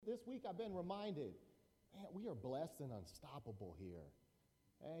I've been reminded, man, we are blessed and unstoppable here.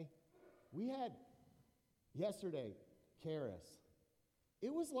 Okay? We had, yesterday, Karis.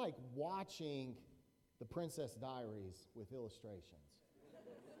 It was like watching the Princess Diaries with illustrations.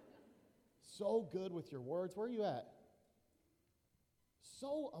 So good with your words. Where are you at?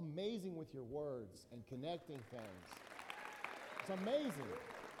 So amazing with your words and connecting things. It's amazing.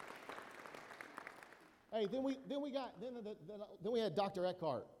 Hey, then we had Dr.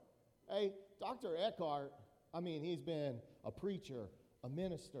 Eckhart. Hey, Dr. Eckhart, I mean, he's been a preacher, a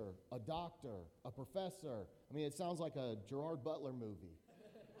minister, a doctor, a professor. I mean, it sounds like a Gerard Butler movie.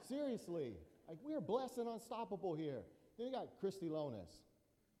 Seriously, like we are blessed and unstoppable here. Then you got Christy Lonis,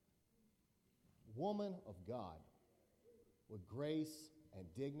 woman of God, with grace and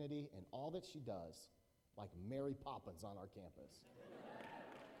dignity and all that she does, like Mary Poppins on our campus.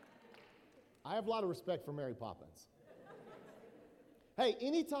 I have a lot of respect for Mary Poppins. Hey,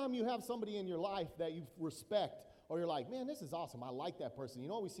 anytime you have somebody in your life that you respect, or you're like, man, this is awesome, I like that person, you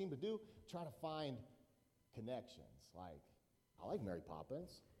know what we seem to do? Try to find connections. Like, I like Mary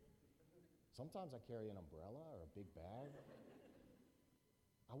Poppins. Sometimes I carry an umbrella or a big bag.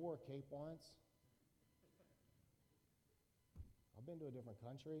 I wore a cape once. I've been to a different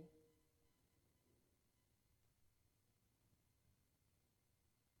country.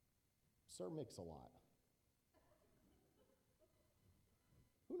 Sir Mix-a-Lot.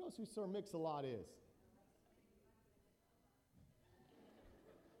 Who knows who Sir Mix-a-Lot is?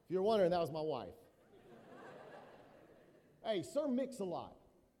 If you're wondering, that was my wife. Hey, Sir Mix-a-Lot.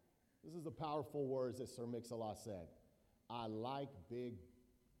 This is the powerful words that Sir Mix-a-Lot said. I like big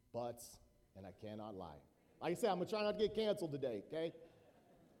butts, and I cannot lie. Like I said, I'm going to try not to get canceled today, okay?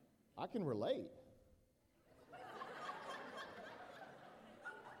 I can relate.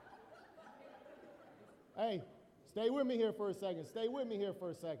 Hey, stay with me here for a second. Stay with me here for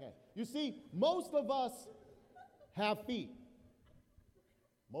a second. You see, most of us have feet.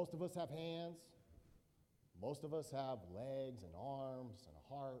 Most of us have hands. Most of us have legs and arms and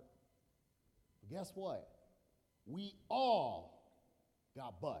a heart. But guess what? We all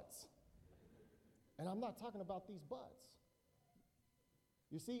got butts. And I'm not talking about these butts.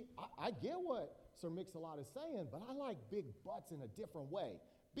 You see, I get what Sir Mix-a-Lot is saying, but I like big butts in a different way.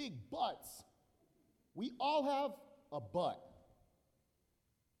 Big butts. We all have a butt.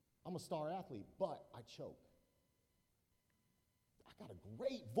 I'm a star athlete, but I choke. I got a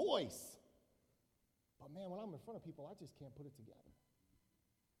great voice. But man, when I'm in front of people, I just can't put it together.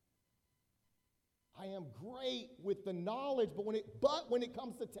 I am great with the knowledge, but when it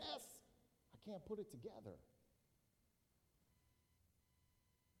comes to tests, I can't put it together.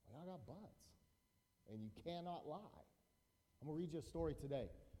 Well, I got butts, and you cannot lie. I'm going to read you a story today.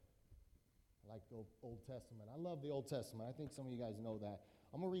 I like the Old Testament. I love the Old Testament. I think some of you guys know that.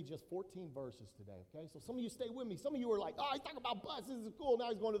 I'm going to read just 14 verses today, okay? So some of you stay with me. Some of you are like, oh, he's talking about butts. This is cool. Now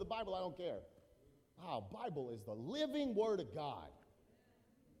he's going to the Bible. I don't care. Wow, Bible is the living Word of God.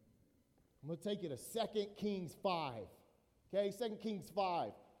 I'm going to take you to 2 Kings 5. Okay, 2 Kings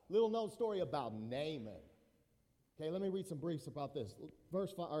 5. Little known story about Naaman. Okay, let me read some briefs about this.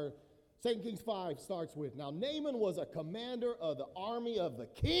 Verse 5, or 2 Kings 5 starts with, now Naaman was a commander of the army of the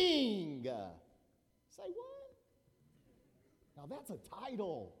king. Say what? Now that's a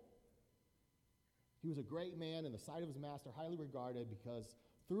title. He was a great man in the sight of his master, highly regarded, because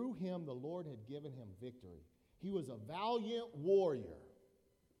through him the Lord had given him victory. He was a valiant warrior,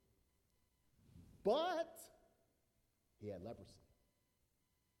 but he had leprosy.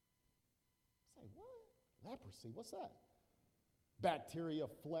 Say what? Leprosy, what's that? Bacteria,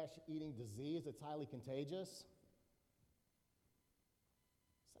 flesh-eating disease that's highly contagious.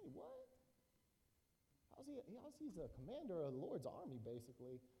 Say what? How's he's a commander of the Lord's army,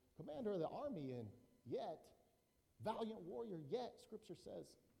 basically. Commander of the army, and yet, valiant warrior, yet, Scripture says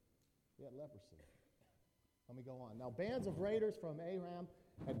he had leprosy. Let me go on. Now, bands of raiders from Aram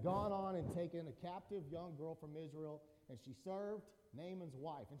had gone on and taken a captive young girl from Israel, and she served Naaman's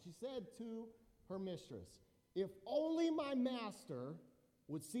wife. And she said to her mistress, if only my master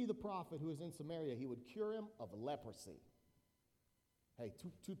would see the prophet who is in Samaria, he would cure him of leprosy. Hey,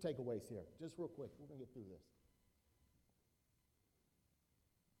 two takeaways here, just real quick. We're going to get through this.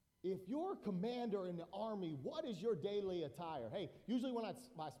 If you're a commander in the army, what is your daily attire? Hey, usually when I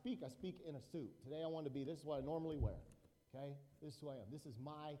speak in a suit. Today I want to be, this is what I normally wear. Okay? This is who I am. This is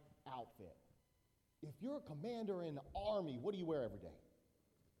my outfit. If you're a commander in the army, what do you wear every day?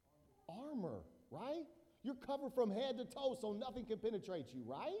 Armor, right? You're covered from head to toe so nothing can penetrate you,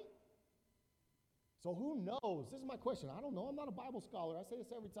 right? So who knows? This is my question. I don't know. I'm not a Bible scholar. I say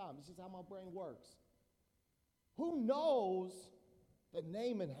this every time. This is how my brain works. Who knows that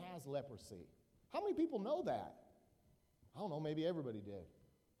Naaman has leprosy. How many people know that? I don't know, maybe everybody did.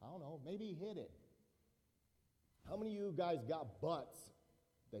 I don't know, maybe he hid it. How many of you guys got butts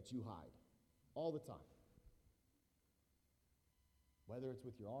that you hide all the time? Whether it's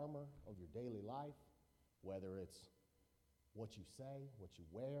with your armor of your daily life, whether it's what you say, what you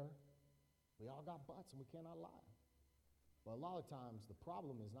wear, we all got butts and we cannot lie. But a lot of times the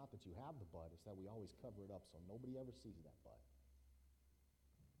problem is not that you have the butt, it's that we always cover it up so nobody ever sees that butt.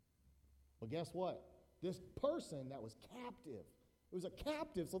 But guess what? This person that was captive, it was a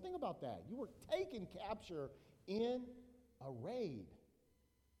captive, so think about that. You were taken capture in a raid.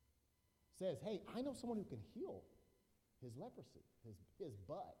 Says, hey, I know someone who can heal his leprosy, his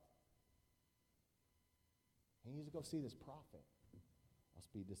butt. And he needs to go see this prophet. I'll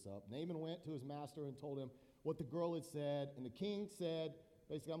speed this up. Naaman went to his master and told him what the girl had said. And the king said,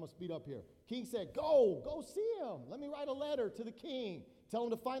 basically, I'm going to speed up here. King said, go see him. Let me write a letter to the king. Tell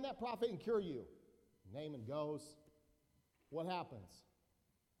him to find that prophet and cure you. Naaman goes. What happens?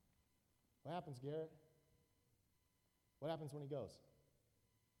 What happens, Garrett? What happens when he goes?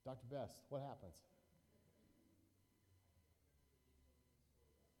 Dr. Best, what happens?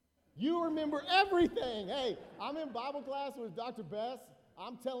 You remember everything. Hey, I'm in Bible class with Dr. Best.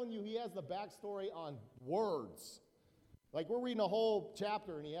 I'm telling you, he has the backstory on words. Like we're reading a whole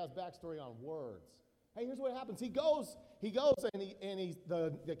chapter and he has backstory on words. Hey, here's what happens. He goes and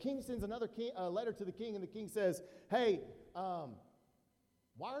the king sends another letter to the king, and the king says, hey,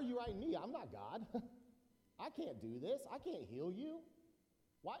 why are you writing me? I'm not God. I can't do this. I can't heal you.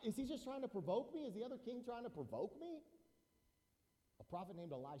 Why? Is he just trying to provoke me? Is the other king trying to provoke me? A prophet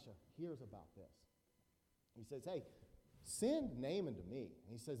named Elisha hears about this. He says, hey, send Naaman to me.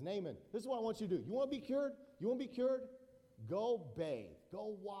 And he says, Naaman, this is what I want you to do. You want to be cured? You want to be cured? Go bathe.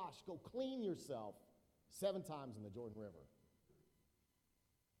 Go wash. Go clean yourself 7 times in the Jordan River.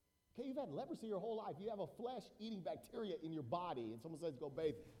 Okay, you've had leprosy your whole life. You have a flesh-eating bacteria in your body, and someone says go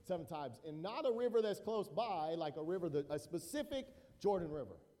bathe 7 times. And not a river that's close by, like a river, a specific Jordan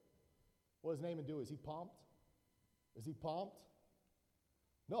River. What does Naaman do? Is he pumped? Is he pumped?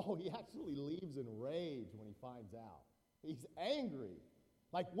 No, he actually leaves in rage when he finds out. He's angry.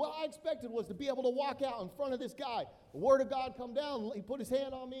 Like, what I expected was to be able to walk out in front of this guy. The word of God come down. He put his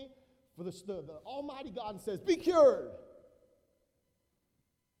hand on me for the almighty God and says, be cured.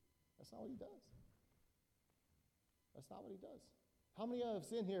 That's not what he does. That's not what he does. How many of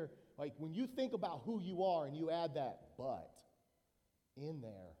us in here, like when you think about who you are and you add that but in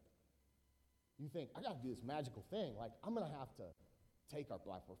there, you think, I got to do this magical thing. Like, I'm going to have to take our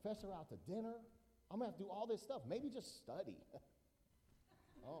black professor out to dinner. I'm going to have to do all this stuff. Maybe just study.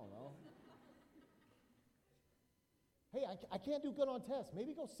 I don't know. Hey, I can't do good on tests.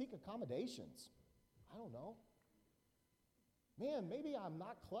 Maybe go seek accommodations. I don't know. Man, maybe I'm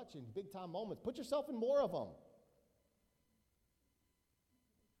not clutching big-time moments. Put yourself in more of them.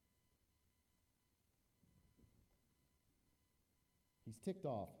 He's ticked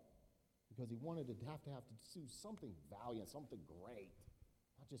off because he wanted to have to do something valiant, something great,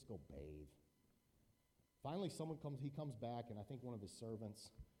 not just go bathe. Finally, he comes back, and I think one of his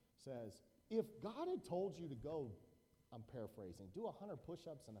servants says, if God had told you to go, I'm paraphrasing, do 100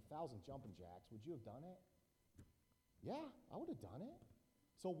 push-ups and 1,000 jumping jacks, would you have done it? Yeah, I would have done it.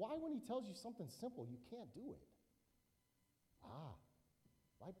 So why, when he tells you something simple, you can't do it?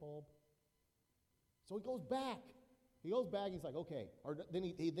 Light bulb. So he goes back. He's like, okay. Then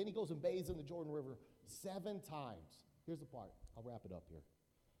he goes and bathes in the Jordan River 7 times. Here's the part. I'll wrap it up here.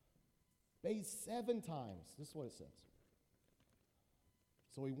 Bathed 7 times. This is what it says.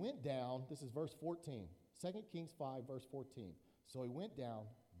 So he went down. This is verse 14. 2 Kings 5, verse 14. So he went down,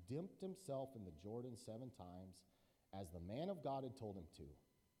 dipped himself in the Jordan 7 times, as the man of God had told him to.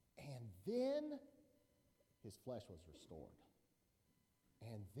 And then his flesh was restored.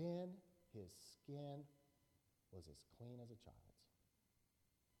 And then his skin was as clean as a child's.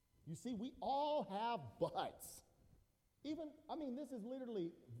 You see, we all have butts. This is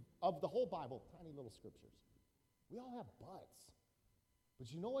literally, of the whole Bible, tiny little scriptures. We all have butts.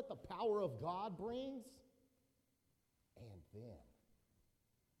 But you know what the power of God brings? And then.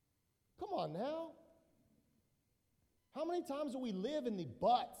 Come on now. How many times do we live in the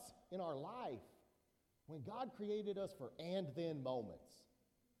buts in our life when God created us for and then moments?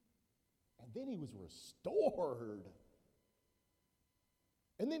 And then he was restored.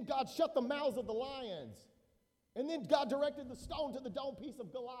 And then God shut the mouths of the lions. And then God directed the stone to the dome piece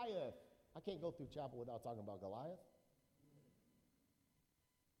of Goliath. I can't go through chapel without talking about Goliath.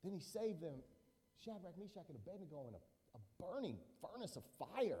 Then he saved them, Shadrach, Meshach, and Abednego in a burning furnace of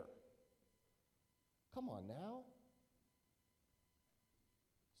fire. Come on now.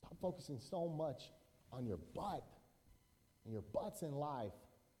 focusing so much on your butt and your butts in life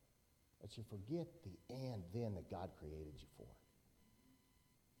that you forget the and then that God created you for.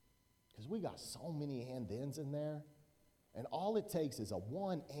 Because we got so many and thens in there, and all it takes is a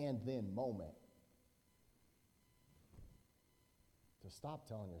one and then moment to stop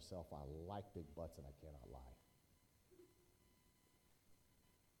telling yourself, I like big butts and I cannot lie.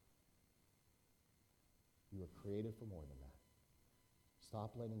 You were created for more than that.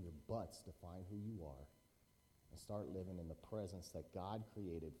 Stop letting your butts define who you are and start living in the presence that God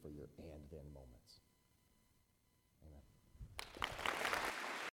created for your and then moments.